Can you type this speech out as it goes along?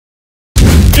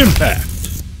Impact.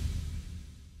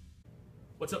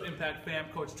 What's up, Impact fam?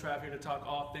 Coach Trav here to talk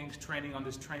all things training on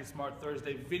this Train Smart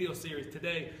Thursday video series.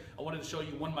 Today, I wanted to show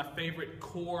you one of my favorite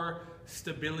core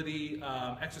stability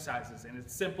exercises, and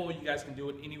it's simple. You guys can do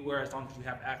it anywhere as long as you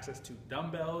have access to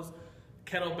dumbbells,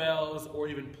 kettlebells, or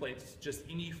even plates. Just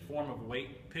any form of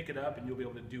weight, pick it up and you'll be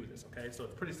able to do this, okay? So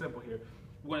it's pretty simple here.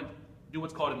 We're gonna do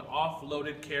what's called an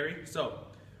offloaded carry. So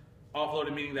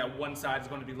offloaded meaning that one side is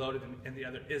going to be loaded and the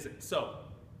other isn't. So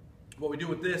what we do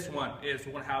with this one is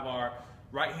we're going to have our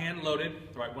right hand loaded,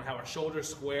 right? We're going to have our shoulders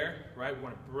square, right? We're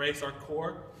going to brace our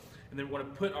core, and then we're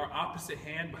going to put our opposite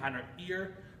hand behind our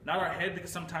ear, not our head,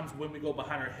 because sometimes when we go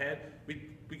behind our head,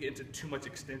 we get into too much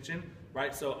extension,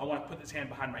 right? So I want to put this hand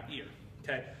behind my ear,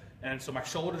 okay? And so my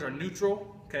shoulders are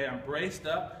neutral, okay? I'm braced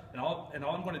up, and all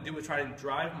I'm going to do is try to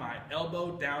drive my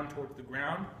elbow down towards the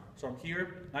ground. So I'm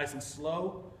here, nice and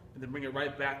slow, and then bring it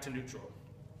right back to neutral.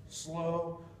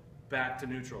 Slow, back to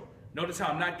neutral. Notice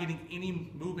how I'm not getting any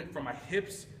movement from my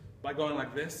hips by going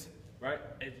like this, right?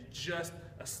 It's just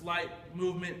a slight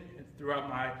movement throughout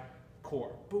my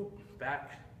core. Boom,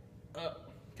 back,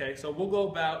 up. Okay, so we'll go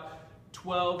about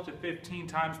 12 to 15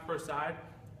 times per side.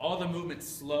 All the movements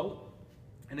slow.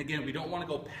 And again, we don't want to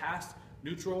go past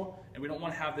neutral, and we don't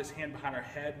want to have this hand behind our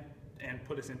head and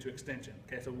put us into extension.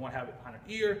 Okay, so we want to have it behind our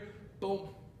ear, boom,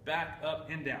 back, up,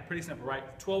 and down. Pretty simple,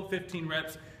 right? 12, 15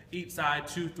 reps each side,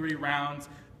 2-3 rounds.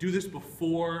 Do this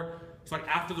before, so like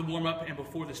after the warm-up and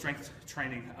before the strength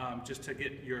training, just to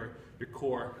get your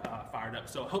core fired up.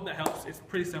 So I hope that helps. It's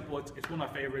pretty simple. It's one of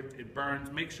my favorites. It burns.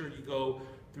 Make sure you go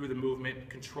through the movement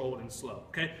controlled and slow,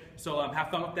 okay? So have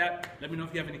fun with that. Let me know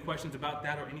if you have any questions about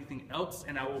that or anything else,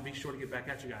 and I will be sure to get back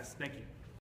at you guys. Thank you.